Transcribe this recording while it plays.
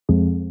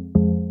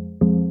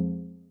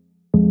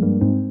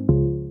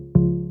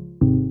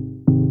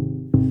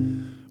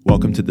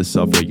Welcome to the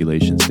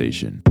Self-Regulation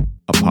Station,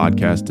 a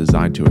podcast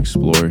designed to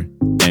explore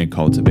and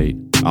cultivate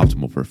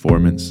optimal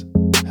performance,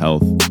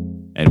 health,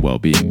 and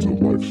well-being.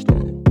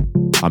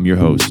 I'm your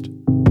host,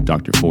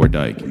 Dr. Ford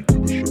Dyke. Hey,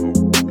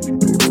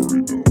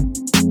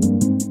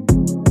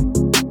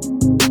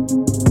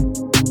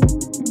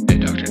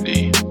 Dr.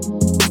 D,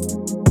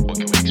 what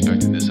can we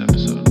expect in this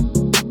episode?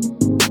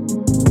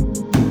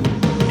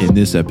 In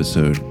this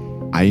episode,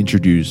 I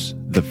introduce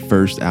the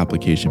first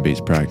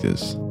application-based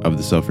practice of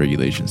the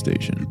Self-Regulation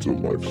Station. It's a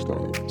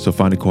lifestyle. So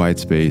find a quiet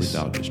space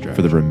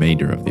for the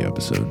remainder of the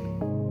episode.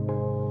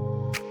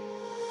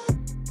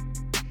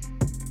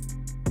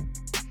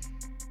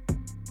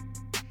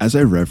 As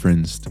I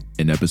referenced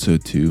in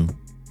episode 2,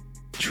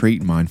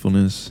 trait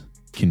mindfulness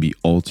can be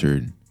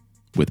altered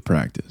with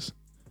practice.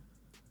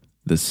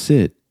 The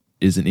sit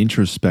is an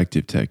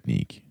introspective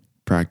technique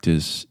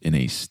practiced in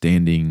a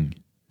standing,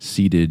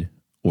 seated,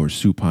 or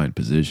supine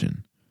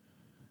position.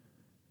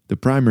 The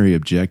primary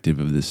objective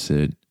of this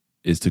sit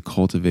is to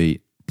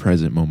cultivate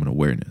present moment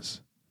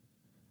awareness.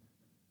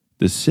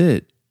 The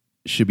sit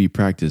should be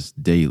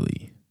practiced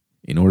daily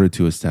in order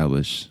to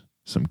establish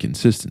some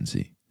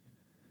consistency.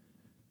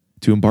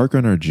 To embark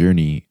on our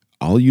journey,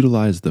 I'll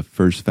utilize the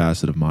first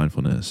facet of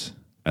mindfulness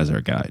as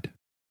our guide.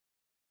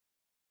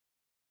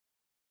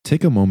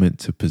 Take a moment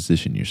to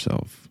position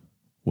yourself,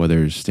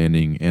 whether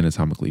standing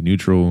anatomically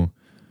neutral,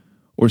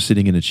 or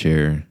sitting in a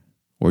chair,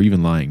 or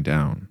even lying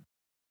down.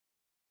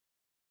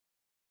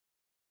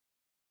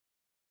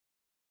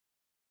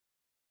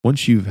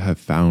 Once you have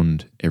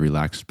found a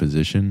relaxed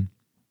position,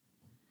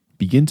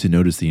 begin to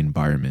notice the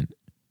environment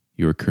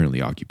you are currently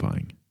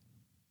occupying.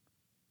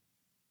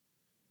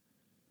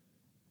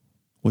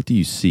 What do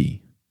you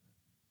see?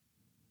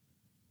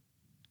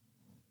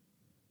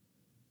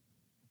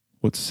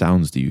 What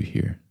sounds do you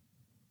hear?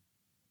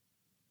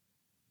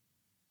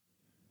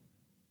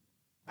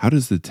 How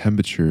does the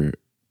temperature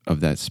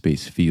of that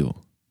space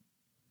feel?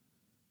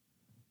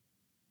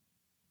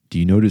 Do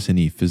you notice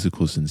any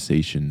physical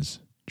sensations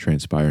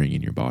transpiring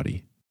in your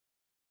body?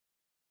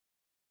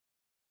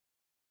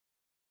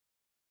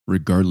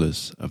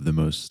 Regardless of the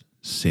most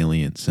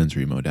salient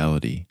sensory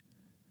modality,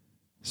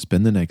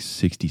 spend the next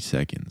 60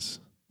 seconds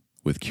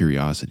with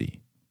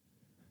curiosity.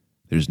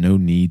 There's no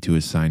need to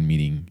assign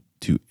meaning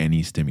to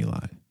any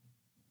stimuli.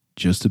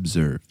 Just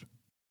observe.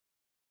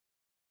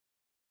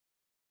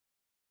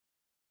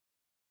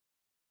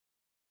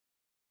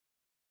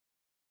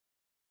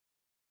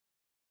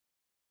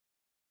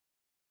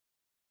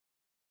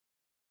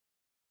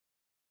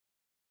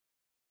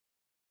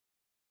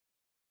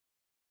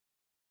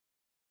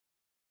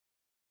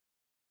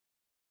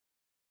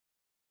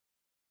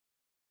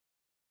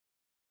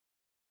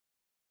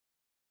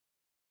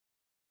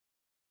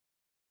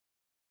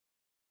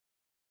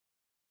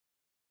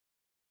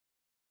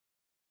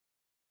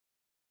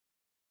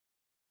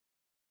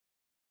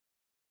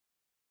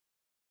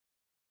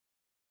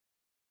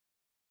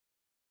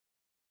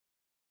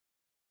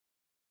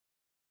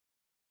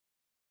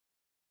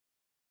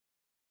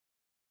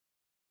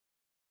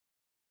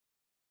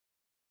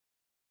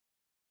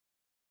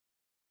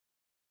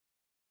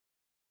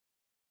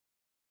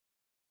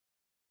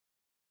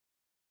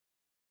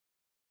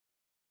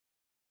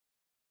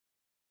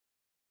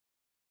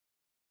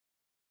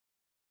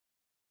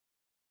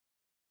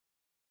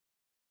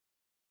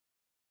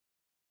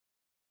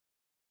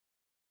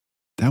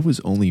 That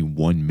was only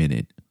 1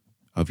 minute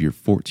of your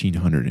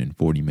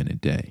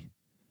 1,440-minute day.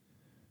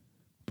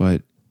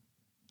 But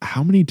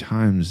how many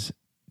times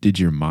did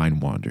your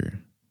mind wander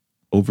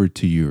over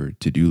to your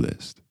to-do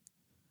list?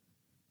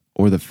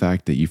 Or the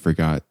fact that you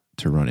forgot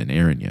to run an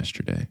errand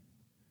yesterday?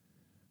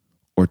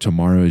 Or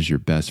tomorrow is your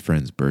best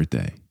friend's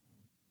birthday?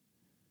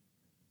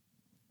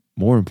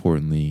 More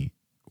importantly,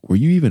 were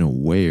you even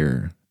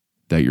aware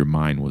that your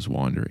mind was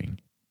wandering?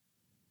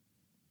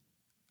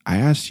 I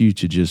asked you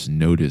to just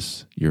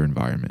notice your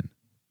environment.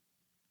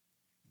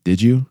 Did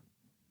you?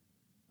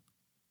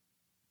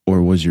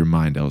 Or was your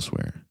mind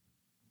elsewhere?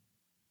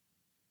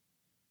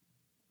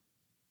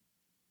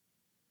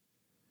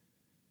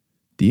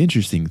 The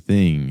interesting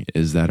thing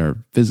is that our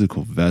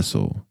physical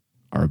vessel,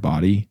 our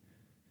body,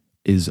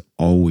 is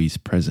always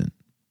present.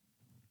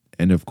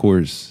 And of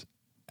course,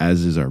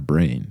 as is our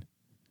brain.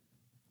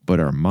 But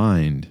our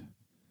mind,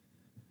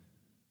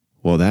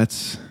 well,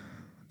 that's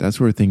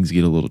where things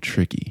get a little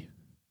tricky.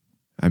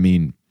 I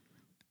mean,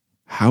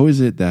 how is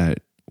it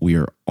that we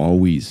are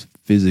always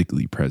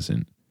physically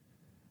present?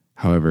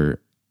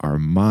 However, our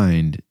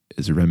mind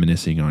is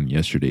reminiscing on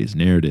yesterday's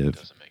narrative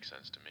Doesn't make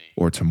sense to me.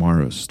 or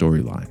tomorrow's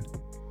storyline.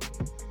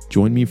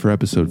 Join me for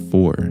episode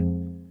 4,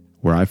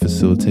 where I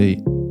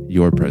facilitate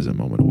your present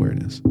moment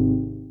awareness.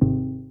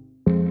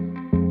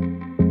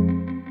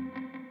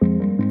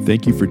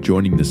 Thank you for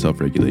joining the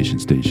Self-Regulation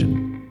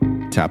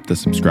Station. Tap the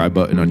subscribe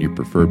button on your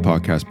preferred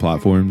podcast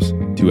platforms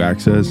to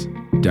access,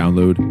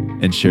 download,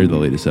 and share the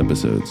latest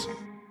episodes.